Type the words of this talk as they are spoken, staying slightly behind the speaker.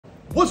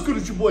What's good?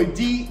 It's your boy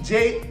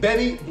DJ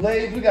Benny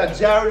Bladez. We got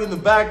Jared in the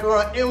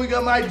background, and we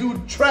got my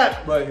dude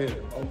Trap right here.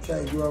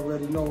 Okay, you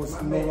already know it's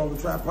the No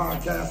Longer Trap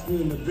podcast.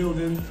 We in the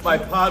building. My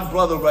pod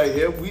brother right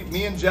here.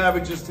 Me and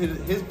Jared just hit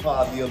his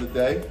pod the other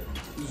day.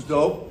 It was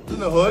dope. It's in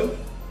the hood.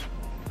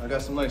 I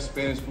got some nice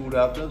Spanish food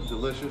after.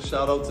 Delicious.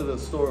 Shout out to the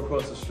store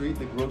across the street,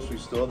 the grocery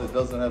store that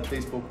doesn't have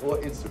Facebook or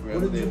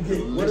Instagram. What did you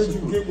get? What did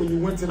you get when you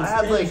went to the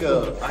Spanish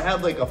store? I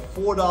had like a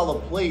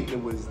 $4 plate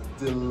that was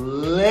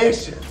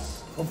delicious.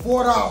 For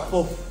 $4?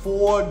 For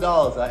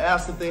 $4. I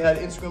asked if they had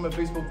Instagram and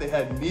Facebook. They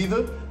had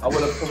neither. I would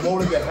have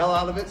promoted the hell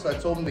out of it, so I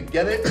told them to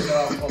get it, and then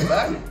I'll come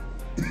back.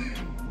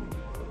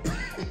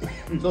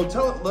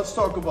 So let's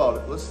talk about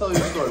it. Let's tell you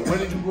a story. Where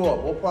did you grow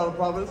up? What part of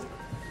Providence?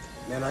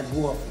 Man, I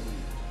grew up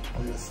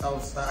on the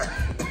south side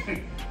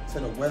to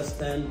the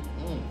west end,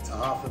 to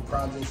Hartford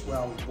Projects, where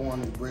I was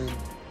born and bred,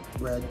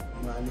 you know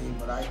what I mean?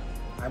 But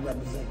I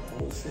represent the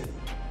whole city.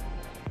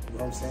 You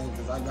know what I'm saying?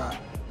 Because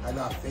I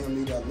got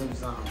family that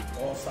lives on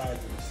all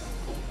sides of the town.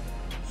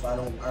 So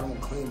I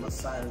don't claim a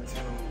side of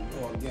town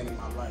or again in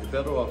my life. You're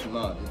better off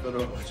not. You're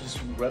better off just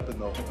repping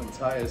the whole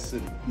entire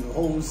city. The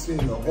whole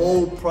city. The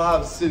whole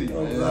Prov city,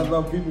 man. I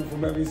love people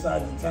from every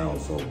side of town,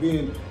 so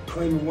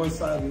claiming one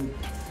side of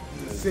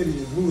the city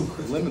is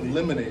ludicrous.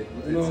 Eliminate.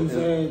 You know what I'm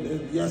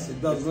saying? Yes,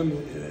 it does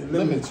limit you, yeah. You know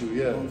what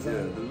I'm yeah,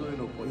 saying? there's really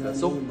no point. You know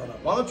So what I mean?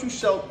 why don't you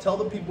tell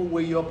the people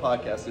where your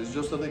podcast is,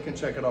 just so they can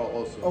check it out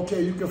also.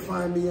 Okay, you can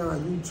find me on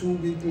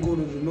YouTube. You can go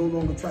to the No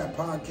Longer Trap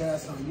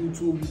podcast on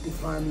YouTube. You can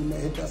find me,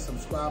 man. Hit that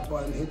subscribe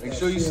button. Make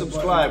sure you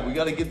subscribe. We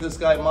got to get this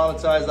guy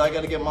monetized. I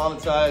got to get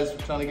monetized.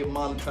 We're trying to get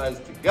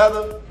monetized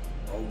together.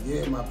 Oh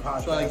yeah, my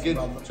podcast.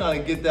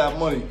 Trying to get that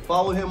money.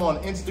 Follow him on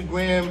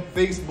Instagram,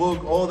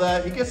 Facebook, all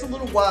that. He gets a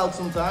little wild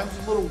sometimes.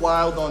 He's a little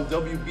wild on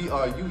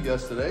WBRU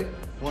yesterday.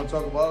 You want to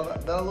talk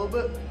about that a little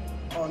bit?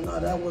 Oh no,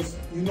 that was,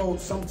 you know,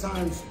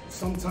 sometimes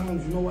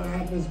you know what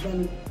happens,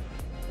 Ben?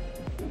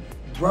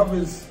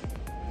 Brothers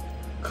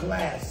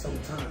clash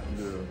sometimes.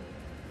 Yeah.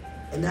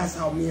 And that's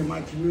how me and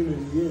my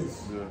community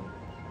is. Yeah.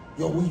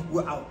 Yo,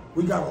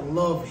 we got a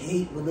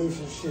love-hate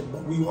relationship,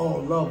 but we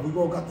all love. We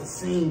all got the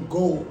same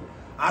goal.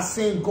 Our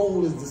same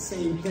goal is the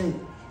same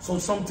thing. So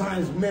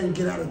sometimes men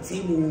get out of the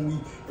table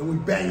and we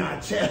bang our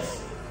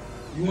chest.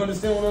 You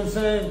understand what I'm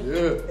saying?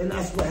 Yeah. And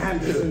that's what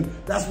happens. Yeah. And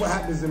that's what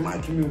happens in my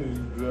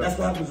community. Yeah. That's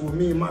what happens with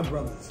me and my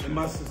brothers and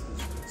my sisters.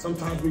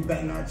 Sometimes we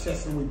bang our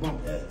chests and we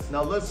bump heads.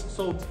 Now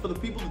so for the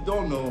people that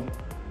don't know,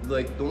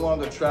 like No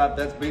Longer Trap,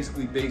 that's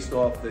basically based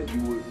off that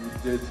you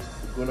did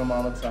a good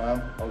amount of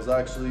time. I was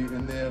actually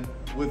in there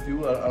with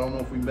you. I don't know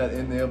if we met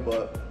in there,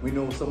 but we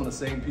know some of the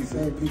same people.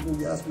 Same people,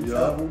 yes, we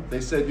travel. They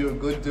said you're a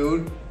good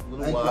dude. A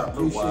little wild,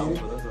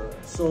 but that's all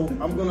right. So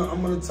I'm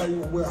gonna tell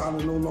you how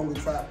the No Longer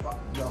Trap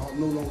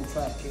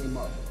came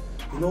up.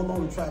 The No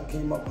Longer Trap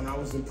came up when I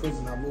was in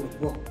prison. I wrote a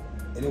book,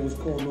 and it was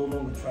called No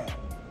Longer Trap.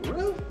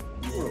 Really?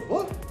 Yeah. A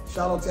book?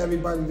 Shout out to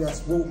everybody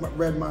that's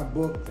read my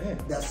book. Damn.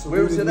 That's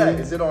Where is it at?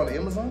 Is it on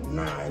Amazon?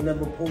 Nah, I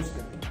never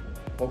posted it.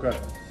 Okay.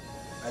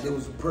 There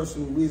was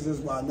personal reasons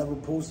why I never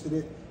posted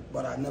it,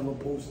 but I never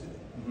posted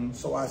it.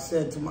 So I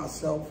said to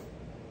myself,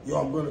 yo,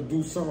 I'm gonna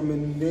do something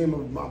in the name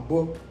of my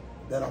book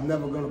that I'm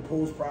never gonna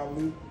post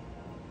probably.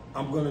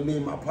 I'm gonna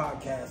name my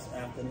podcast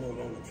after No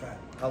Longer Trap.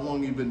 How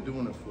long you been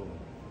doing it for?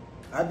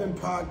 I've been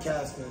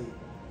podcasting,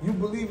 you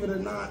believe it or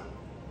not,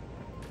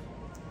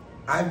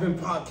 I've been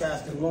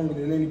podcasting longer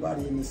than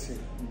anybody in the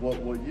city.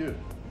 What year?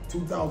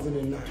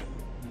 2009.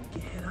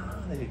 Get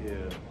out of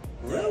here.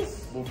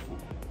 Yes.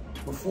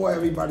 Before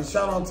everybody.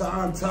 Shout out to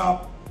On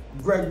Top,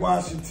 Greg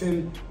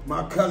Washington,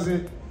 my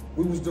cousin.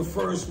 We was the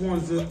first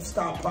ones to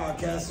stop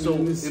podcasting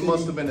in this city. So it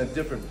must have been a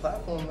different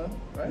platform then,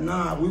 right?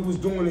 Nah, we was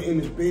doing it in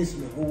his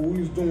basement. What we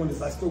was doing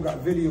is, I still got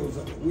videos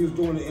of it. We was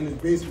doing it in his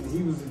basement.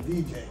 He was a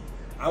DJ.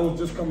 I was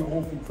just coming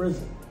home from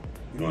prison.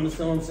 You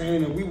understand what I'm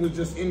saying? And we was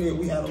just in there.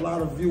 We had a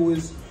lot of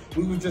viewers.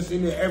 We was just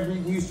in there we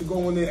used to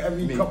go in there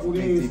every couple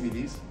days. Make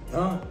DVDs?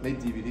 Huh? Make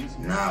DVDs?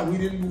 Nah, we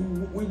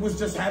didn't. We was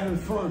just having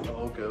fun.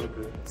 Oh,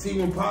 okay. See,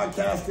 when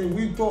podcasting,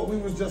 we thought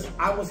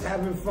I was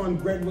having fun,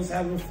 Greg was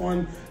having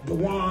fun,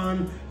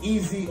 Dewan,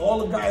 Easy,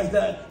 all the guys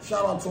that,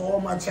 shout out to all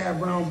my Chad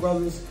Brown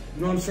brothers.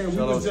 You know what I'm saying?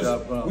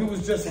 We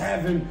was just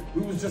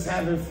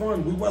having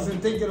fun. We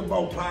wasn't thinking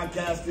about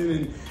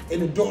podcasting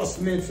and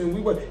endorsements,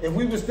 and if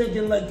we was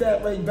thinking like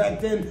that right back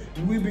then,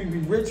 we'd be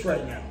rich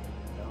right now.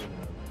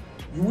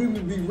 We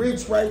would be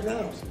rich right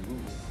now.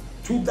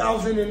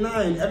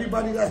 2009.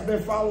 Everybody that's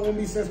been following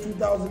me since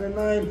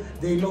 2009,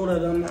 they know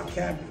that I'm not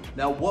capping.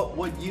 Now,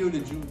 what year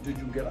did you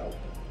get out?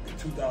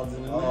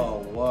 2009.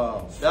 Oh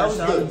wow,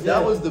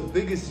 that was the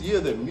biggest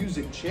year that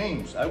music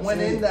changed. I went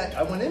in that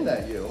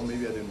year, or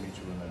maybe I didn't meet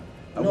you in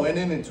that. I went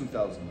in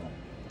 2009.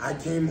 I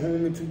came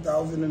home in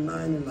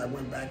 2009 and I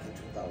went back in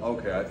 2000.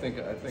 Okay, I think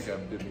I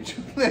did meet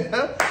you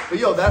there. But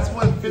yo, that's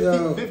when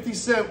 50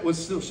 Cent was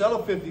still, shout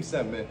out 50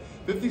 Cent, man.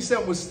 50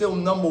 Cent was still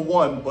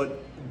 #1,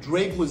 but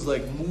Drake was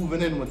like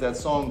moving in with that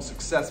song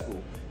Successful.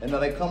 And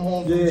then I come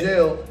home from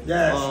jail,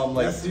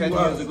 like 10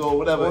 years ago,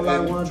 whatever.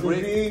 And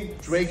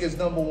Drake is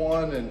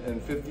 #1,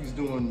 and 50's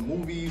doing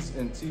movies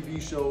and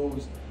TV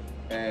shows.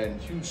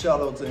 And huge shout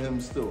out to him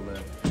still,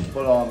 man.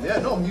 But yeah,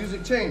 no,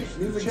 music changed.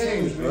 Music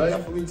changed, man. Right?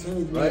 Definitely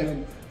changed, man.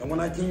 Right? And when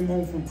I came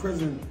home from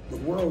prison, the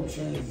world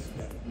changed,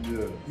 man.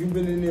 Yeah. You've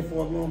been in there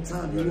for a long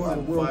time. You know how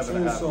the world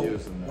changed. So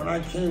when I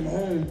came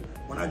home,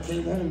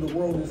 the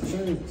world has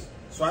changed.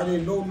 So I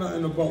didn't know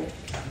nothing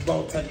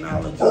about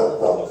technology, and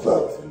all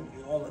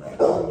of that. I didn't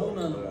know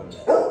nothing about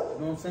that. You know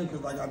what I'm saying?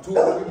 Because like I told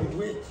you, we be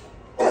rich.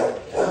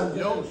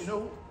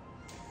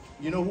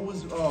 You know who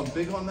was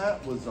big on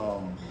that was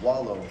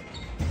Wallow.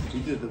 He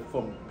did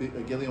from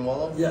Gillian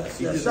Wallow. Yes.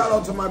 Shout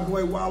out to my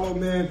boy Wallow,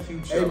 man.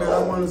 Hey man,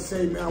 I want to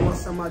say, man, I want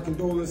to send my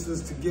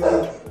condolences to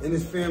Gilly and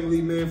his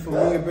family, man. From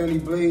me and Benny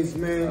Bladez,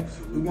 man.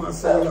 Absolutely. We want to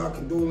send our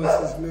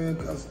condolences, man,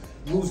 because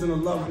losing a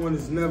loved one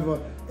is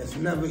never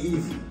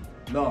easy.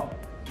 No,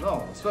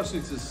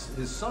 especially to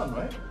his son,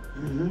 right?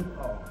 Mm-hmm.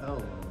 Oh hell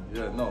no.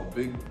 Yeah, no,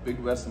 big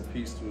rest in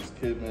peace to his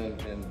kid, man.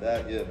 And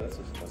that's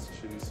a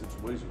shitty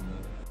situation, man.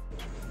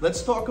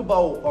 Let's talk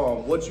about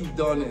what you've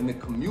done in the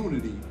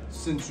community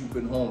since you've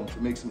been home to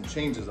make some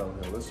changes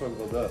out there. Let's talk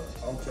about that.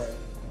 Okay.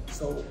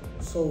 So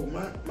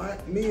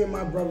me and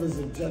my brother's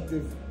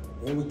objective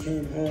when we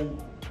came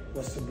home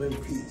was to bring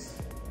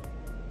peace.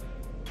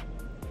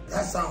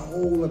 That's our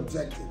whole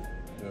objective.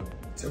 Yeah.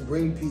 To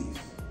bring peace.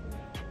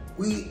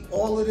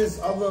 All of this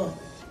other,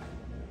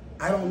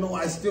 I don't know,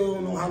 I still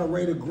don't know how to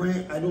write a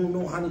grant. I don't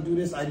know how to do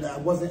this. I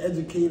wasn't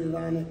educated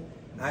on it.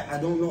 I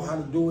don't know how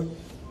to do it.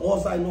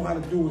 All I know how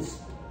to do is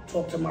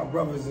talk to my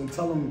brothers and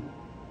tell them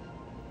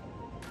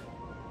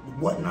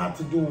what not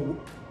to do and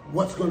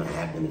what's going to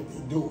happen if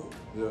they do it.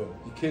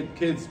 Yeah,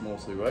 kids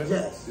mostly, right?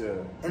 Yes.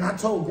 Yeah. And I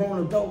told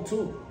grown adult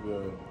too.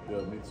 Yeah,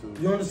 me too.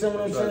 You understand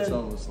what I'm saying?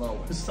 Tell them it's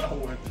not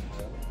worth it,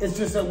 man. It's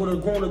just that with a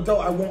grown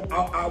adult,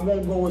 I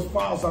won't go as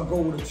far as I go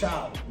with a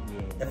child.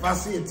 Yeah. If I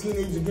see a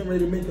teenager getting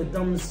ready to make a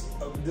dumb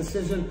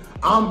decision,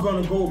 I'm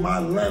going to go my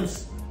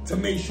lengths to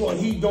make sure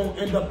he don't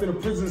end up in a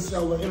prison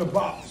cell or in a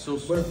box.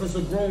 But if it's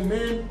a grown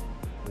man,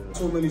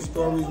 so many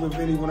stories with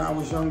Vinny when I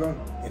was younger,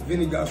 and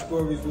Vinny got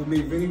stories with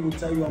me. Vinny will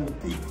tell you I'm a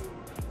thief.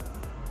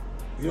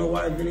 You know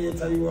why Vinny will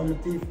tell you I'm a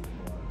thief?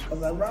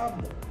 Because I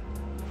robbed him.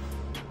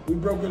 We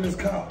broke in his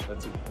car.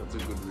 That's a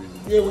good reason.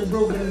 Yeah, we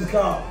broke in his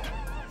car.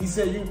 He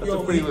said, That's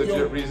a pretty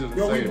legit reason to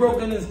say we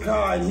broke in his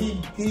car, and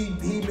he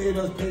made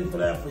us pay for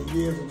that for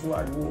years until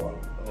I grew up.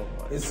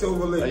 In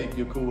Silver Lake.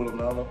 You cool with him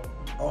now, though?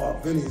 Oh,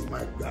 Vinny's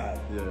my guy.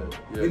 Yeah.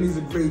 Vinny's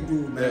a great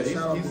dude, man. Yeah,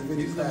 Shout out to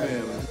Vinny. He's the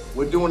man.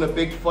 We're doing a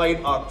big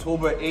fight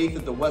October 8th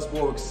at the West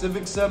Warwick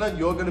Civic Center.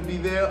 You're going to be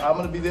there. I'm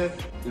going to be there,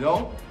 you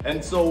know?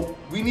 And so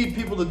we need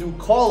people to do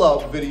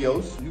call-out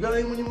videos. You got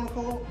anyone you want to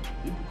call out?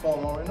 You can call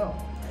them out right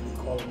now. I can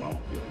call them out.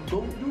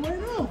 Go do right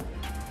now. All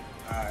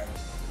right.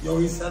 Yo,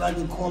 he said I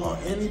can call out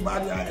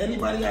anybody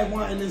I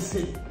want in this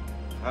city.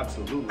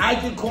 Absolutely. I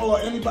can call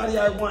out anybody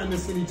I want in the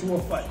city to a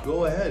fight.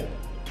 Go ahead.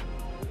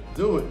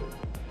 Do it.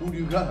 Who do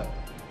you got?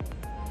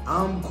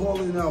 I'm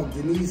calling out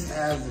Denise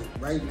Hazard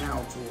right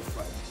now to a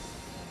fight.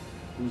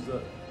 Who's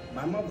that?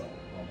 My mother.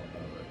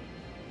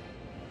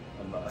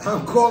 Oh, my God.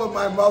 I'm calling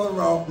my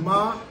mother out.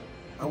 Ma,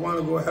 I want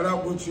to go head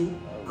up with you.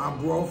 I'm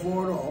bro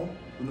for it all.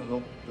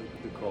 No,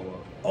 the call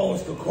out. Oh,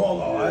 it's the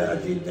call out. Yeah. I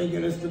keep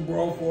thinking it's the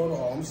bro for it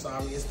all. I'm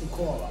sorry, it's the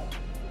call out.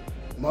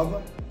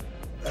 Mother,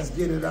 let's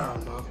get it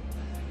on, Ma.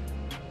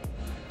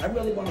 I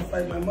really want to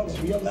fight my mother.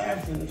 We're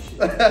laughing and shit.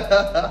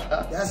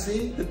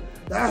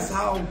 That's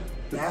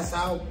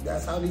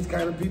how these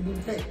kind of people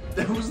think.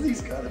 Who's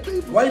these kind of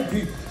people? White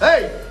people.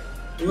 Hey,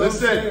 you know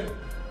listen.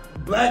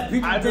 Black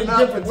people I think do not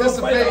different.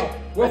 participate.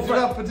 I do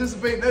not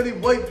participate in any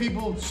white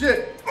people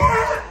shit.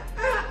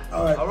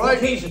 All right.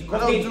 Caucasian. I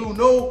don't do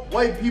no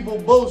white people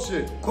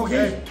bullshit.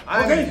 Caucasian.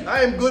 Okay?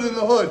 I am good in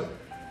the hood.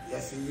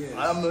 Yes, he is.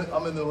 I'm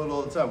in the hood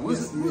all the time.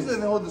 Who's in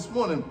the hood this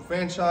morning?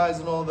 Franchise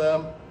and all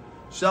them.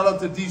 Shout out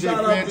to DJ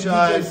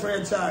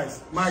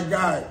Franchise, my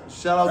guy.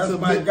 Shout out to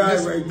my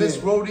guy right Miss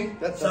Rhodey.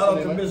 Shout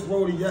out to Miss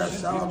Rhodey, yes.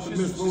 Shout out to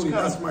Miss Rhodey.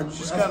 That's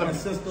my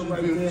sister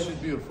right there. She's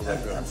beautiful.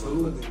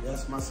 Absolutely.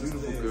 That's my sister.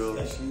 Beautiful girl.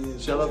 Yes, she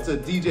is. Shout out to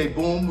DJ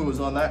Boom, who was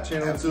on that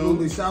channel too.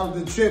 Absolutely. Shout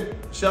out to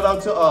Chip. Shout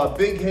out to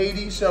Big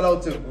Haiti. Shout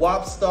out to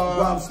WAP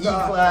E-Class.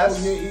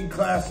 Oh, yeah,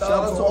 E-Class. Shout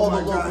out to all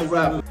the local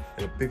rappers.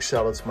 And a big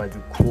shout out to my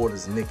dude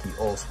Quarters Nicky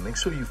also. Make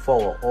sure you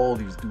follow all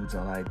these dudes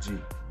on IG.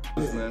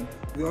 Man.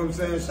 You know what I'm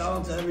saying? Shout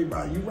out to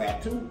everybody. You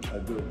rap too? I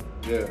do.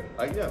 Yeah.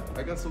 I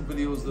got some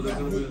videos that are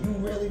gonna be. You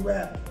really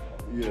rap?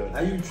 Yeah.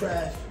 Are you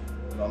trash?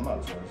 No, I'm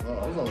not trash. No,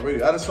 I was on the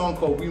radio. I had a song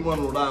called We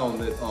Run Rhode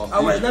Island that all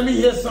right, let me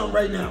hear something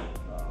right now.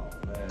 Oh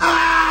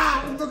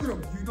man. Look at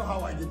him. You know how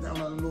I get down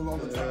on the No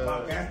Longer Time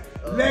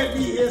podcast. Let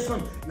me hear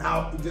some.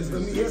 Now, just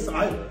let me hear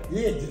some.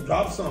 Just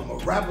drop some. A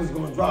rapper's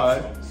gonna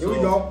drop some. Here we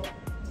go.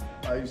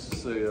 I used to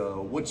say,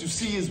 what you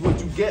see is what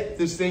you get.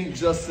 This ain't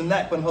just an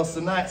act, but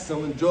hustle night,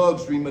 selling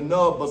drugs, dreaming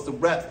of busting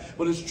raps.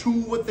 But it's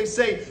true what they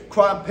say.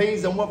 Crime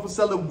pays and one for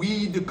selling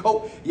weed to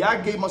coke. Yeah, I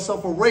gave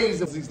myself a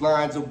raise if these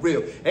lines are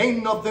real.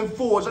 Ain't nothing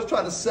forged. I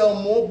try to sell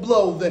more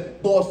blow than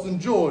Boston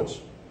George.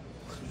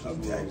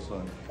 Okay.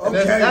 And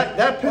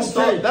that pissed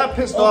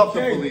off the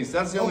police.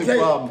 That's the only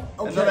problem.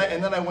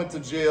 And then I went to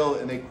jail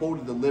and they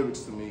quoted the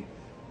lyrics to me.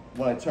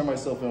 when I turned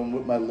myself in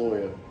with my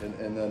lawyer,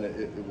 and then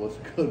it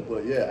wasn't good.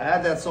 But yeah, I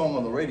had that song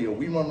on the radio.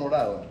 We Run Rhode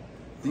Island.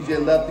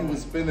 DJ Lefty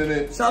was spinning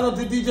it. Shout out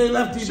to DJ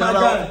Lefty, my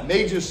guy.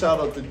 Major shout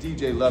out to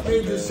DJ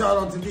Lefty. Major shout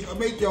out to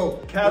DJ. Yo,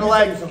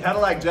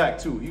 Cadillac Jack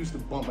too. He used to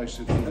bump my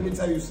shit too. Let me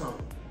tell you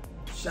something.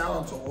 Shout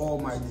out to all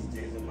my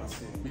DJs in my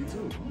city. Me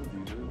too. I'm a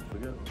DJ.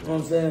 Forget. You know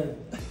what I'm saying?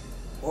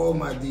 All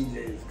my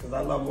DJs, because I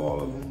love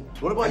all of them.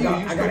 What about you?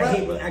 I got a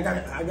hate.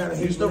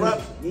 You used to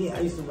rap? Yeah, I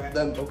used to rap.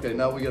 Then okay,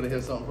 now we gotta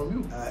hear something from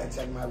you.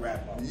 Check my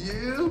rap out.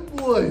 Yeah,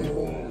 boy.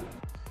 Oh.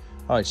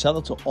 All right, shout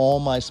out to all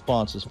my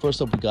sponsors.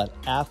 First up, we got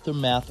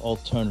Aftermath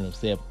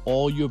Alternatives. They have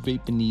all your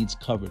vaping needs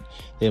covered.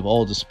 They have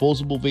all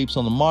disposable vapes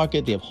on the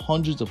market. They have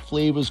hundreds of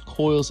flavors,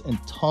 coils, and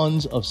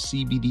tons of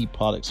CBD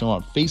products. They're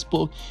on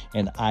Facebook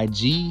and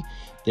IG.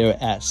 They're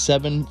at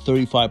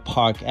 735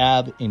 Park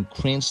Ave in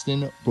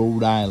Cranston,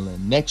 Rhode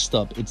Island. Next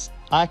up, it's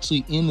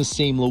actually in the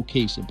same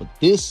location, but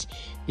this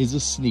is a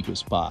sneaker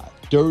spot.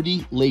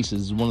 Dirty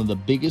Laces is one of the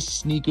biggest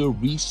sneaker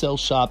resale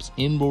shops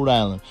in Rhode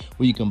Island,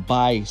 where you can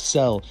buy,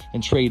 sell,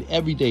 and trade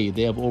every day.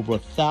 They have over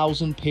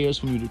 1,000 pairs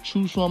for you to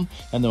choose from,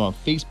 and they're on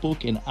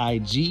Facebook and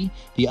IG.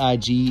 The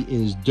IG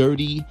is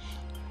Dirty_Laces,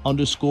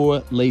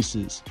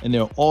 and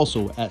they're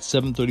also at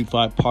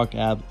 735 Park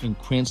Ave in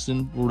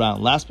Cranston, Rhode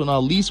Island. Last but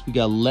not least, we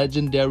got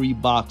Legendary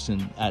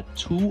Boxing at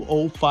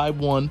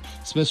 2051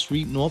 Smith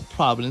Street, North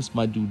Providence.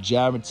 My dude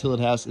Jared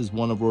Tillethouse is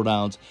one of Rhode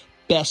Island's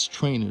best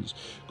trainers.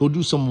 Go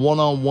do some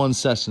one-on-one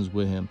sessions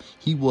with him.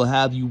 He will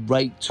have you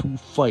right to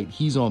fight.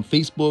 He's on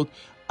Facebook,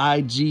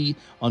 IG,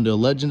 under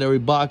Legendary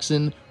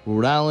Boxing,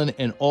 Rhode Island,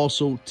 and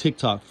also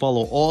TikTok.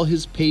 Follow all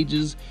his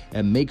pages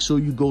and make sure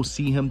you go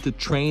see him to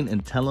train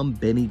and tell him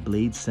Benny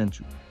Bladez sent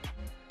you.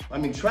 I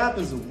mean, Trap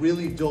is a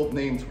really dope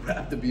name to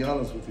rap, to be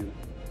honest with you.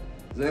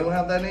 Does anyone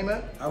have that name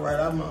yet? All right,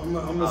 I'm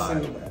gonna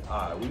sing it back.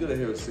 All right, we gotta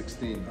hear a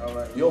 16. All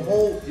right. Your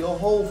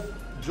whole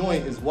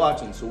joint is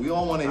watching, so we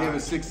all want to hear a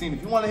 16.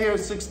 If you want to hear a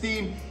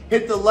 16,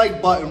 hit the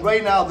like button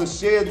right now, the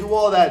share, do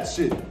all that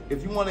shit.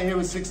 If you want to hear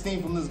a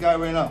 16 from this guy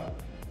right now.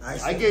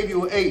 I gave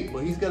you an 8,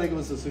 but he's got to give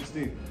us a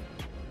 16.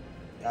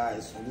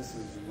 Alright, so this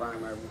is a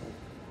rhyme I wrote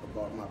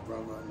about my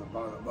brother and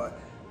about, but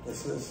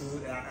this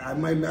is I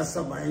might mess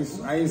up. I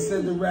ain't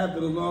said the rap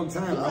in a long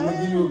time. I'm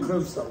gonna give you a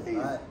clip something,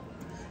 alright?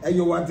 Hey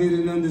yo, I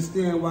didn't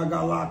understand why I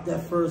got locked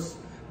at first,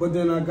 but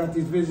then I got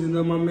these visions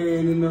of my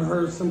man in the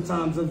hearse.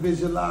 Sometimes I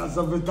visualize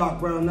of his dark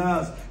brown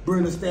eyes,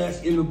 burn a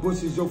stash in the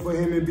bushes, yo, for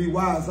him and be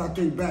wise. I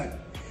think back,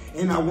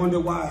 and I wonder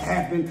why it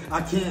happened.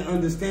 I can't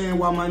understand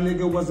why my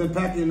nigga wasn't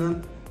packing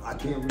none. I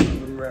can't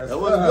remember the rest. That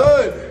was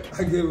good. I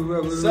can't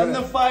remember the rest. Send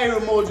the fire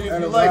emoji if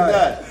you like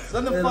that.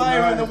 Send the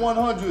fire in the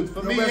 100s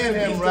for me and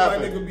him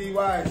rapping. My nigga be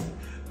wise.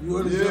 You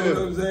understand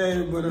what I'm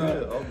saying? But,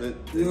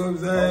 you know what I'm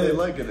saying? They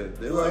liking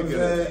it. They liking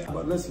it.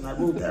 But listen, I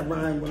wrote that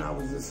rhyme when I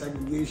was in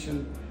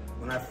segregation.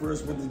 When I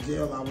first went to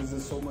jail, I was in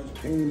so much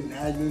pain and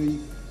agony.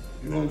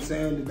 You know what I'm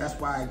saying? That's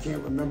why I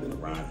can't remember the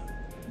rhyme.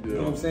 Yeah. You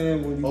know what I'm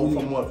saying?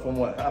 From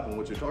what happened,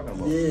 what you're talking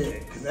about? Yeah,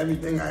 because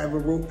everything I ever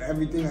wrote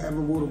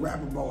a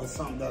rap about is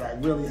something that I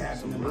really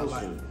happened in my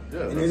life.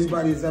 Yeah, and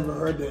anybody that's ever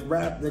heard that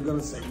rap, they're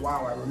gonna say,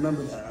 "Wow, I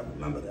remember that. I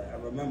remember that. I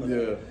remember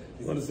that."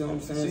 You understand what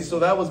I'm saying? See, so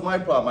that was my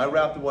problem. I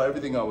rapped about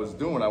everything I was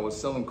doing. I was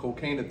selling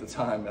cocaine at the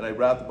time, and I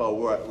rapped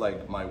about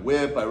like my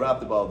whip. I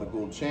rapped about the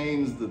gold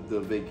chains, the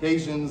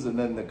vacations, and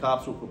then the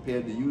cops were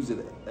prepared to use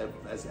it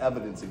as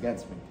evidence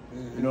against me.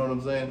 Mm-hmm. You know what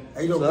I'm saying?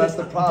 Hey, so that's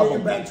the problem.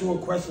 Getting back to a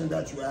question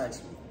that you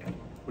asked me.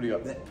 What do you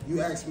got?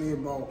 You asked me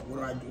about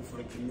what I do for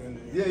the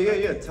community.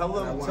 Yeah. Tell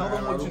them what you do.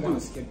 I don't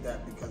want to skip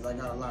that because I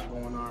got a lot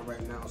going on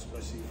right now,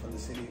 especially for the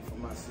city, for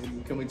my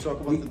city. Can we talk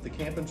about the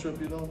camping trip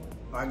you know?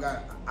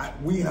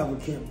 We have a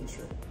camping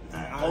trip.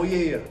 Yeah.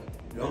 You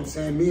know what I'm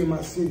saying? Me and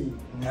my city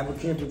have a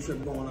camping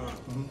trip going on.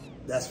 Mm-hmm.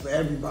 That's for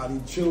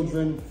everybody,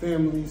 children,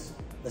 families.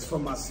 That's for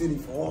my city,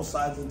 for all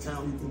sides of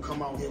town. You can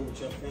come out here with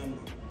your family.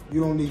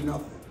 You don't need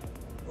nothing.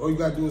 All you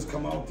gotta do is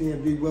come out there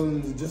and be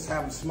willing to just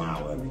have a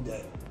smile every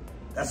day.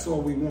 That's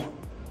all we want.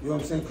 You know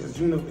what I'm saying?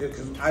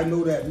 Because I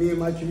know that me and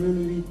my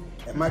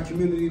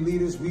community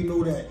leaders, we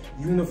know that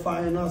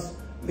unifying us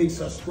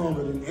makes us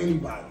stronger than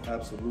anybody.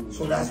 Absolutely.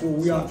 So that's what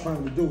we are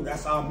trying to do.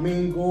 That's our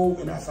main goal,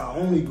 and that's our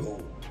only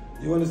goal.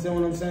 You understand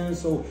what I'm saying?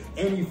 So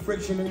any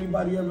friction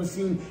anybody ever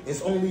seen,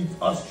 it's only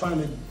us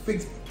trying to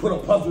put a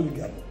puzzle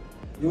together.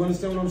 You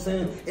understand what I'm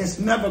saying? It's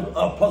never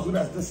a puzzle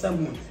that's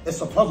dissembling. It's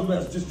a puzzle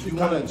that's just... You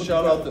want to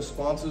shout out the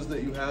sponsors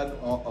that you had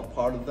a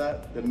part of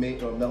that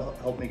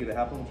helped make it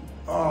happen?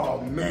 Oh,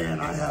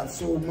 man, I have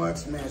so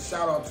much, man.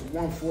 Shout out to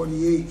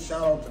 148.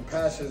 Shout out to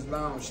Passions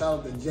Lounge. Shout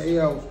out to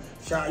JL.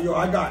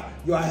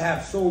 I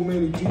have so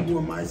many people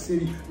in my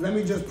city. Let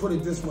me just put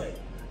it this way.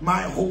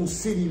 My whole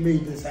city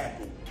made this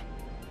happen.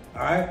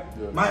 All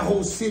right, my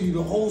whole city,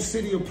 the whole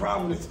city of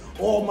Providence,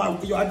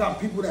 I got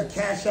people that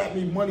cash at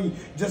me money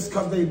just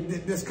cause they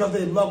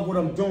love what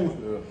I'm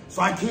doing. Yeah.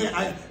 So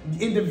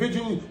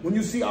individually, when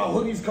you see our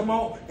hoodies come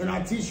out and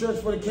our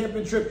t-shirts for the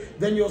camping trip,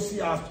 then you'll see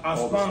our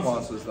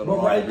sponsors. But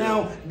right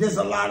now, there's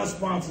a lot of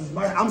sponsors.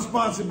 I'm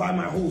sponsored by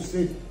my whole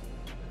city.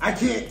 I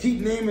can't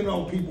keep naming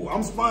all people.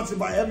 I'm sponsored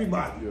by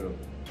everybody. Yeah.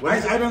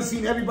 I done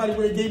seen everybody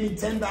where they gave me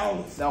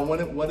 $10. Now,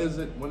 when is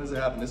it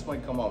happen? This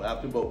might come out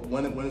after, but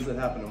when is it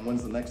happening?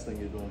 When's the next thing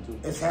you're doing too?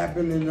 It's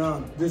happening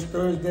this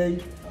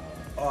Thursday,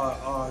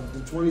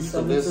 the 27th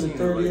so to the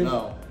 30th. Right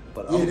now,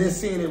 but yeah, they're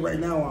seeing it right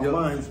now on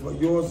mine, but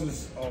yours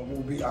is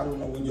will be, I don't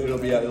know when you're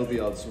it'll be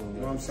out soon.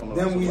 You know what I'm saying?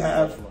 Then we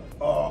have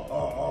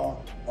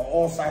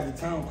all side of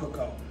town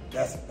cookout.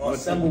 That's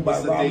assembled by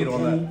Robert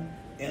King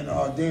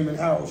and Damon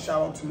Harrell.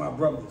 Shout out to my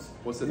brothers.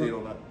 What's the date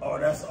on that? Oh,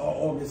 that's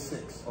August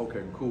 6th.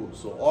 Okay, cool.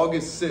 So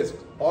August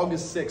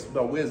 6th.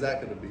 Now, where's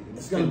that going to be?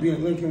 It's going to be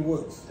in Lincoln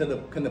Woods.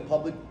 Can the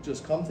public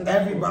just come to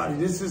that? Everybody.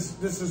 This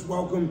is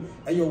welcome.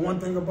 And yo, one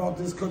thing about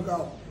this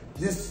cookout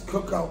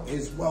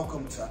is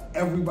welcome to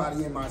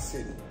everybody in my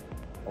city.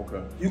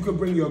 Okay. You could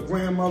bring your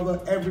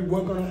grandmother.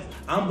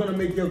 I'm gonna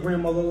make your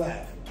grandmother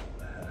laugh.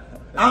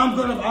 I'm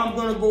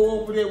gonna go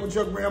over there with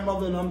your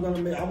grandmother, and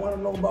I want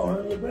to know about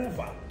her and your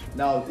grandfather.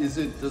 Now, does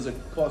it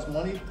cost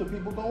money to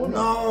people going?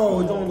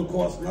 No, it don't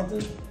cost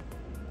nothing.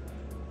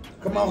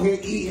 Come out here,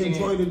 eat,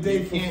 enjoy the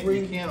day for free.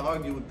 You can't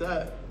argue with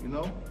that, you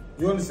know.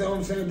 You understand what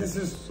I'm saying?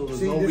 So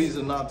there's no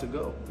reason not to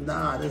go.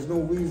 Nah, there's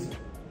no reason.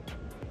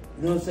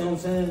 You know what I'm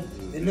saying?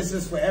 And this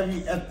is for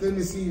every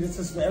ethnicity. This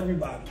is for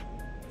everybody.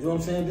 You know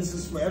what I'm saying? This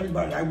is for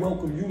everybody. I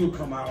welcome you to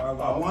come out.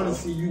 I want to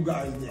see you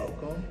guys there.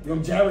 Okay. You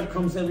know, Jared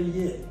comes every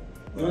year.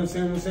 You know what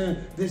I'm saying?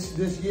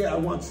 This year I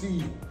want to see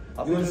you.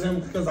 You know what I'm saying?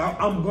 Because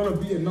I'm gonna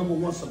be a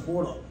 #1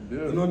 supporter.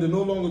 Yeah. You know, they're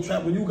no longer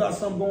trap. When you got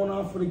something going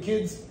on for the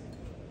kids,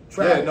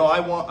 trap. Yeah, no,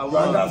 I want.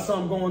 I got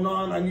something going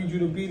on. I need you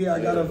to be there.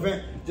 I got an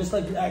event. Just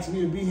like you asked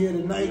me to be here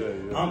tonight,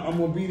 I'm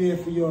gonna be there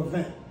for your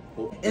event.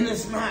 Cool. And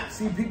it's not.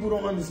 See, people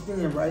don't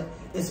understand, right?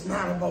 It's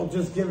not about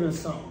just giving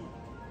something.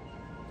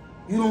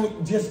 You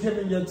don't just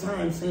giving your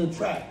time saying,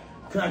 Trap,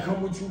 can I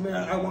come with you,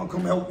 man? I want to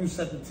come help you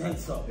set the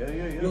tents up. Yeah.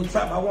 Yo,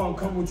 Trap, I want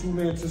to come with you,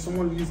 man, to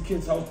one of these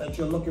kids' house that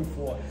you're looking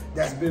for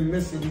that's been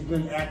missing. He's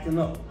been acting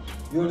up.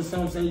 You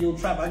understand what I'm saying? Yo,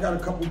 Trap, I got a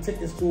couple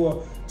tickets to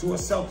a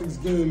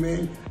Celtics game,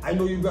 man. I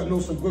know you know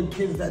some good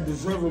kids that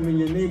deserve them in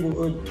your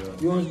neighborhood.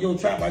 Yeah. Yo,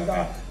 Trap, I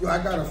got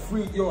a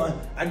free,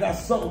 I got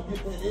something.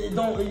 You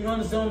understand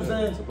what I'm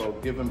saying? It's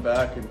about giving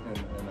back and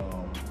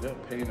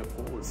paying it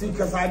forward. See,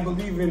 because I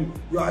believe in,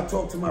 I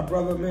talked to my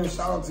brother, man.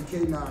 Shout out to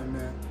K9,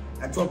 man.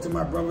 I talked to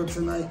my brother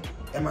tonight,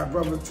 and my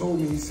brother told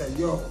me, he said,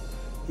 yo,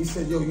 you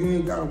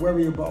ain't got to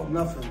worry about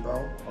nothing,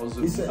 bro.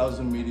 How's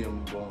the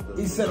medium going?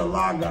 He said,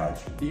 Allah got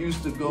you. He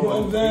used to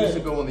go in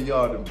the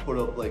yard and put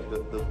up like the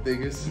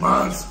biggest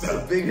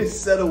monster, the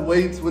biggest set of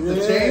weights with the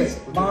chains.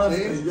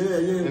 Monster,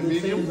 the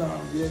chains on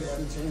him. Yeah,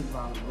 the chains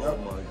on him. Yep. Oh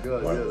my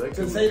God, but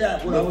to say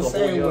that, what I was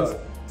saying was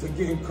to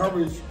get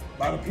encouraged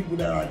by the people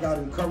that I got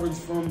encouraged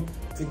from,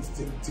 to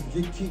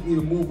keep me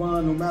to move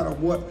on no matter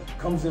what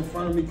comes in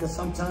front of me, because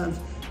sometimes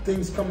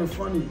things come in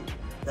front of you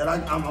that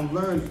I'm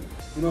learning.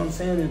 You know what I'm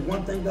saying? And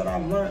one thing that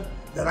I've learned,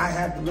 that I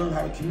have to learn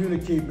how to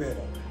communicate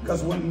better.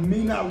 Because when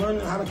me not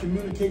learning how to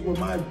communicate with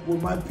my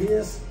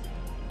peers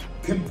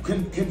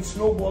can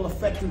snowball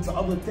effect into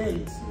other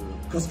things.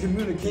 Because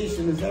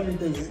communication is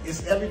everything.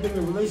 It's everything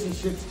in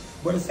relationships,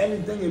 but it's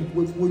everything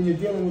when you're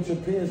dealing with your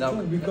peers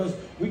too. Because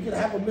we could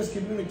have a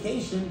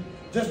miscommunication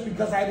just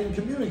because I didn't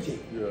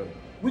communicate. Yeah.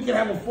 We could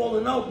have a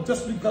falling out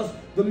just because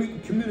the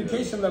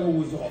communication level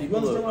was off. You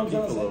understand what I'm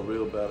trying to say? People are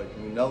real bad at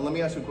communication. Now, let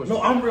me ask you a question.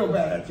 No, I'm real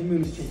bad at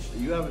communication.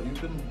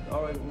 You've been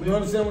all right. You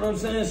understand what I'm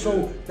saying?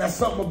 So that's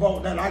something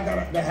about that I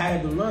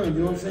had to learn. You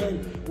know what I'm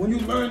saying? When you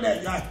learn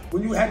that,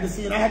 when you had to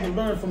see, and I had to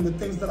learn from the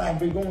things that I've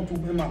been going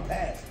through in my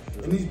past,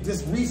 and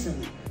just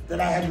recently, that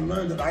I had to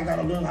learn that I got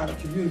to learn how to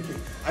communicate.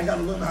 I got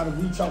to learn how to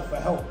reach out for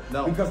help.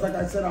 No. Because like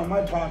I said on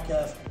my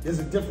podcast, there's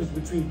a difference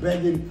between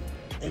begging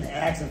and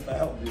asking for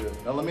help. Yeah.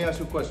 Now let me ask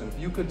you a question. If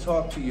you could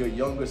talk to your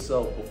younger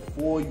self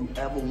before you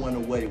ever went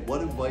away,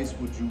 what advice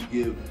would you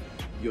give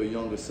your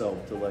younger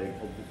self to like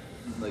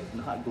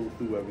not go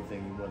through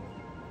everything you went through?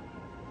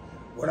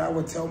 What I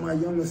would tell my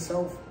younger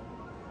self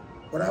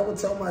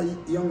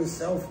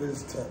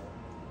is to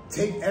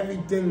take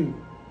everything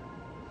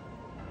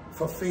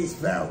for face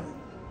value.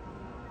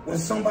 When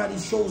somebody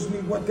shows me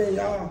what they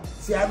are,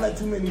 see, I let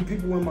too many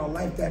people in my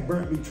life that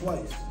burnt me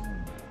twice.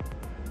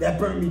 That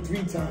burnt me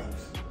 3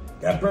 times.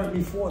 That burnt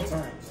me 4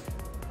 times.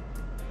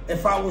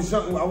 If I was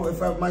young,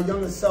 my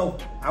younger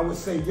self, I would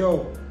say,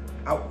 yo,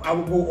 I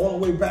would go all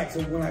the way back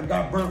to when I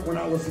got burnt when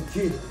I was a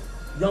kid.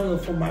 Younger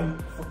for my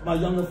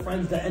younger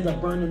friends that end up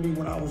burning me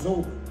when I was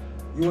older.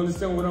 You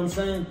understand what I'm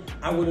saying?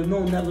 I would have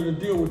known never to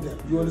deal with them.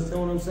 You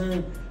understand what I'm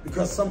saying?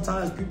 Because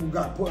sometimes people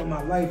got put in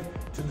my life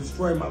to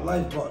destroy my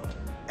life, but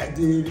it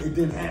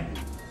didn't happen.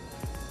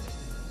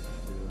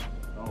 Yeah.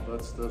 Oh,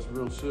 that's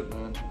real shit,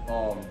 man.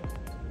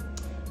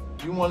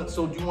 Do you want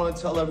to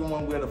tell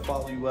everyone where to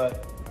follow you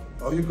at?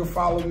 Oh, you can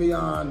follow me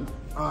on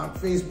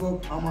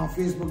Facebook. I'm on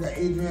Facebook at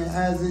Adrian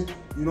Has It.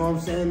 You know what I'm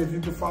saying? If you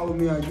can follow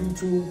me on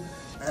YouTube.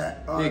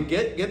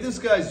 Get this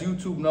guy's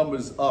YouTube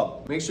numbers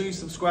up. Make sure you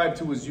subscribe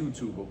to his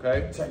YouTube,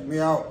 okay? Check me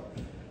out.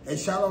 And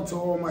shout out to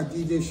all my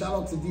DJs. Shout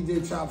out to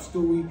DJ Chop Stewie.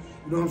 You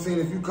know what I'm saying?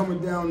 If you coming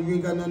down and you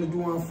ain't got nothing to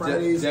do on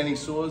Fridays. Denny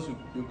Soars,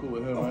 you're cool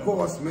with him, right? Of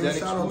course, man.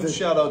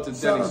 Shout out to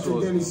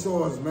Denny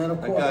Soars, man.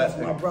 Of course, that's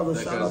my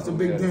brother. Shout out to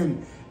Big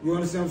Den. You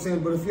understand what I'm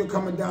saying? But if you're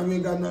coming down, you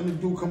ain't got nothing to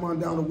do, come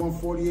on down to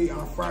 148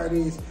 on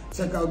Fridays.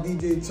 Check out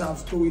DJ Chop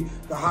Stewie,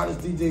 the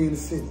hottest DJ in the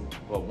city.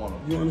 Well, one of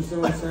them. You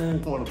understand what I'm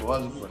saying? One of them,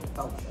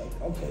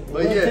 100%. Okay.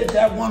 But yeah, take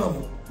that one of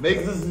them. You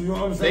know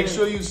what I'm saying? Make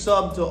sure you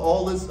sub to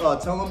all this.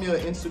 Tell them your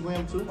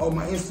Instagram too. Oh,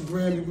 my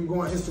Instagram. You can go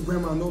on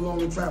Instagram on No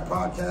Longer Trap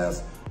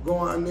Podcast. Go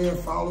on there,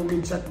 follow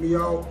me, check me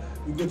out.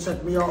 You can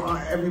check me out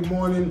every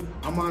morning.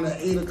 I'm on at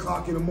 8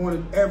 o'clock in the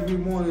morning, every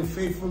morning,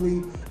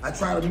 faithfully. I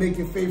try to make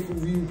it faithful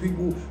for you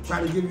people.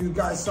 Try to give you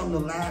guys something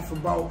to laugh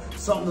about,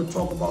 something to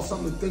talk about,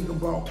 something to think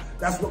about.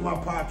 That's what my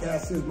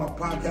podcast is. My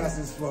podcast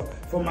is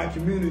for my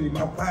community.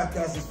 My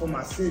podcast is for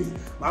my city.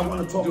 I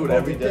want to talk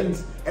about the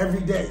things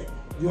every day.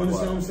 You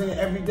understand what I'm saying?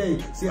 Every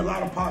day. See, a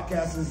lot of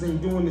podcasters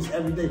ain't doing this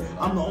every day.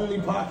 I'm the only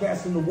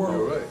podcast in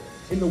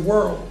the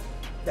world,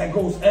 that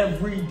goes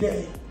every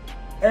day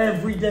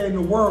in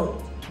the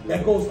world.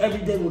 That goes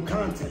every day with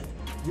content.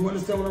 You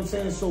understand what I'm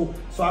saying? So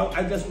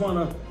I just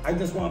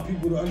want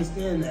people to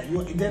understand that.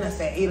 Then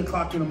that's at 8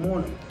 o'clock in the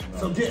morning.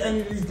 So get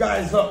any of these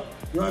guys up.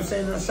 You know what I'm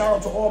saying? And shout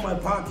out to all my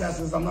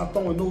podcasters. I'm not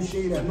throwing no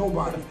shade at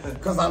nobody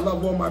because I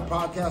love all my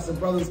podcasting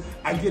brothers.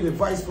 I get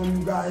advice from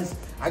you guys.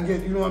 I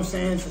get, you know what I'm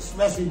saying?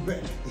 Especially,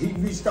 he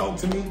reached out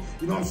to me.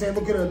 You know what I'm saying?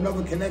 Look at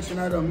another connection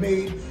I done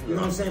made. You know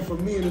what I'm saying? For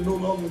me and the No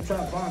Longer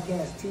Trap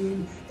Podcast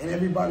team and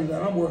everybody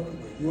that I'm working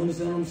with. You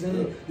understand what I'm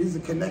saying? Yeah. These are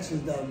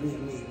connections that are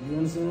being made. You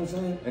understand what I'm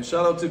saying? And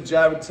shout out to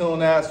Jared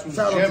Tillnass, who's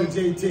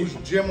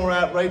JT. we're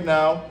at right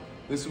now.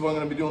 This is what we're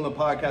going to be doing the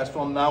podcast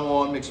from now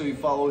on. Make sure you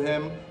follow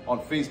him on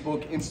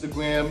Facebook,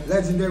 Instagram,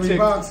 Legendary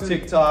Boxing,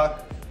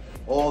 TikTok,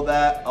 all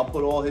that. I'll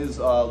put all his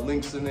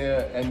links in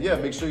there. And yeah,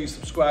 make sure you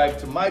subscribe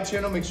to my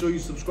channel. Make sure you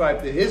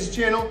subscribe to his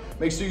channel.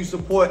 Make sure you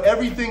support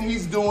everything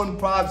he's doing,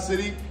 Prod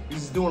City.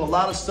 He's doing a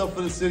lot of stuff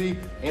for the city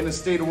and the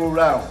state of Rhode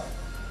Island.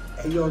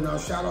 Hey, yo, now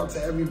shout out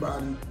to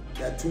everybody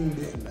that tuned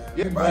in, man.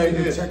 Everybody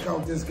can check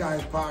out this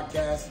guy's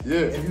podcast.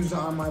 Yeah. If you're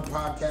on my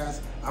podcast,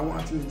 I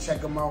want you to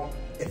check him out.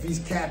 If he's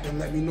capping,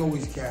 let me know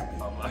he's capping.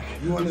 Oh my God.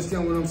 You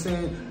understand what I'm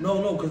saying?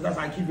 No, because that's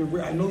how I keep it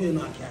real. I know you're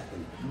not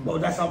capping.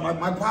 But that's how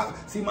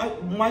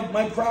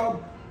my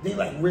crowd, they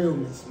like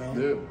realness, man.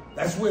 Yeah.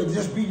 That's where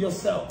just be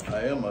yourself.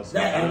 I am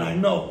myself. And I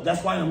know.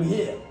 That's why I'm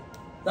here.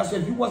 That's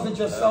if you wasn't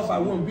yourself, I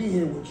wouldn't be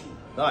here with you.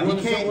 Nah,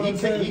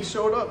 he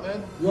showed up,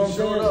 man. He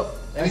showed up.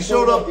 And he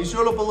showed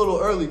up a little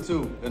early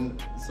too.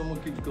 And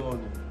someone keeps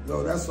going.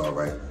 Yo, that's all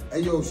right. Hey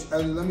yo,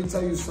 let me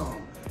tell you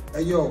something.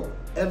 Hey yo,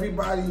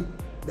 everybody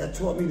that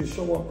taught me to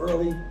show up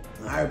early,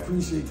 I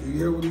appreciate you. You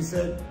hear what he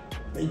said?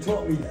 They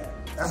taught me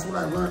that. That's what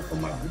I learned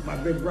from my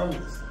big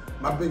brothers,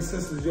 my big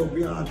sisters. Yo,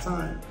 be on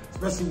time,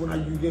 especially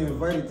when you get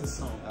invited to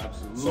something.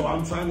 Absolutely. So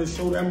I'm trying to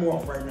show them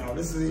off right now.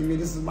 This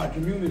is my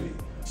community.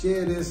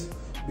 Share this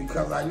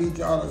because I need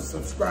y'all to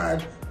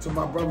subscribe to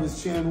my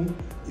brother's channel.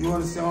 You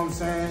understand what I'm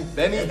saying?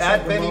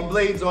 At Benny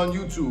Bladez on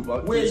YouTube.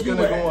 Where you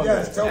gonna go on?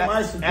 Yes, tell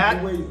my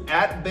people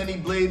at Benny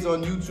Bladez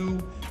on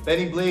YouTube.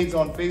 Benny Bladez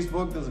on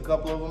Facebook. There's a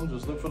couple of them.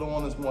 Just look for the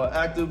one that's more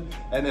active.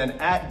 And then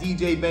at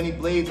DJ Benny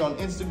Bladez on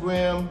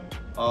Instagram.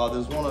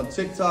 There's one on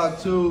TikTok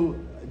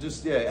too.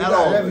 Just he got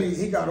all of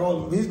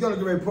them. He's gonna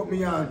get ready to put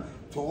me on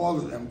to all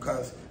of them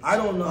because I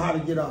don't know how to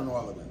get on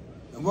all of them.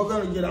 And we're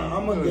gonna get on.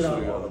 I'm gonna get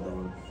on all of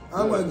them.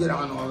 I'm gonna get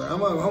on all of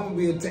them. I'm gonna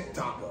be a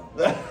TikToker.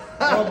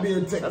 I'm gonna be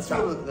a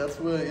TikToker. That's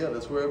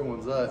where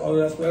everyone's at. Oh,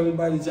 that's where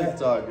everybody's at.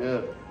 TikTok,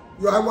 yeah.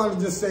 Yo, I want to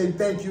just say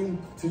thank you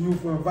to you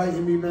for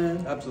inviting me,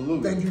 man.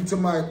 Absolutely. Thank you to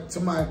my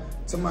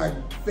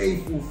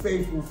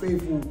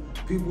faithful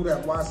people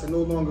that watch the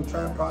No Longer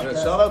Trap Podcast.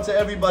 Yeah, shout out to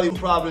everybody in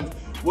Providence.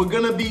 We're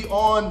gonna be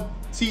on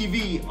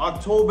TV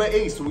October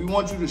 8th, so we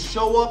want you to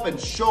show up and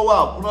show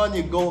out. Put on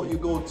your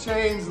gold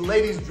chains.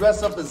 Ladies,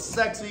 dress up as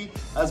sexy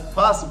as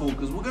possible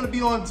because we're gonna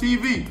be on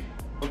TV.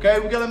 Okay,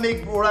 we gotta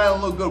make Rhode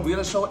Island look good. We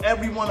gotta show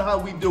everyone how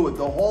we do it,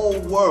 the whole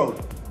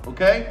world.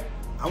 Okay?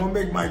 I'm gonna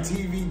make my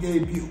TV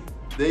debut.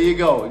 There you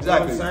go,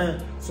 exactly. You know what I'm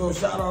saying? So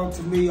shout out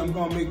to me, I'm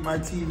gonna make my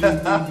TV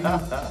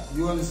debut.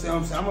 You understand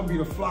what I'm saying? I'm gonna be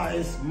the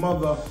flyest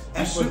mother.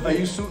 Are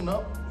you suiting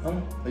up? Huh?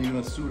 Are you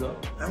gonna suit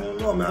up? I don't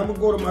know, man. I'm gonna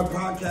go to my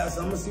podcast.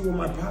 I'm gonna see what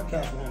my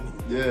podcast want me to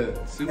do.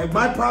 Yeah. If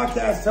my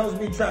podcast tells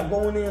me Trap,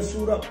 go in there and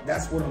suit up,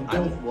 that's what I'm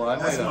doing.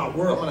 That's my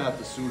world. I'm gonna have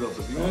to suit up.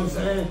 You know what I'm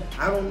saying?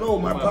 I don't know.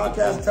 My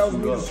podcast tells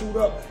me to suit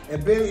up.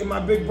 And Billy and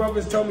my big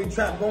brothers tell me,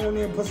 Trap, go in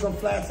there and put some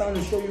flats on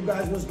and show you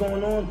guys what's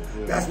going on.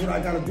 Yeah. That's what I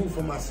gotta do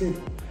for my city.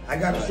 I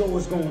gotta show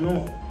what's going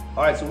on.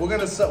 All right, so we're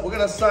gonna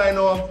sign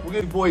off. We're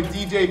gonna boy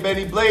DJ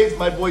Benny Bladez,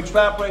 my boy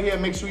Trap right here.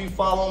 Make sure you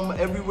follow him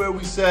everywhere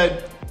we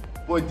said.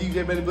 Boy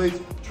DJ Benny Bladez,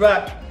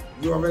 Trap.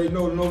 You already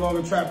know the No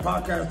Longer Trap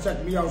Podcast.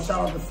 Check me out.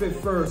 Shout out to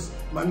Fifth First,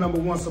 my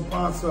 #1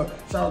 sponsor.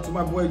 Shout out to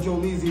my boy Joe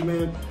Leezy,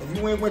 man. If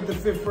you ain't went to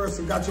Fifth First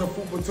and got your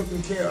food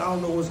taken care of, I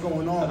don't know what's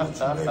going on with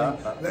you, baby.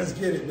 Let's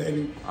get it,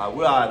 baby. All right,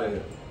 we're out of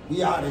here.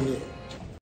 We out of here.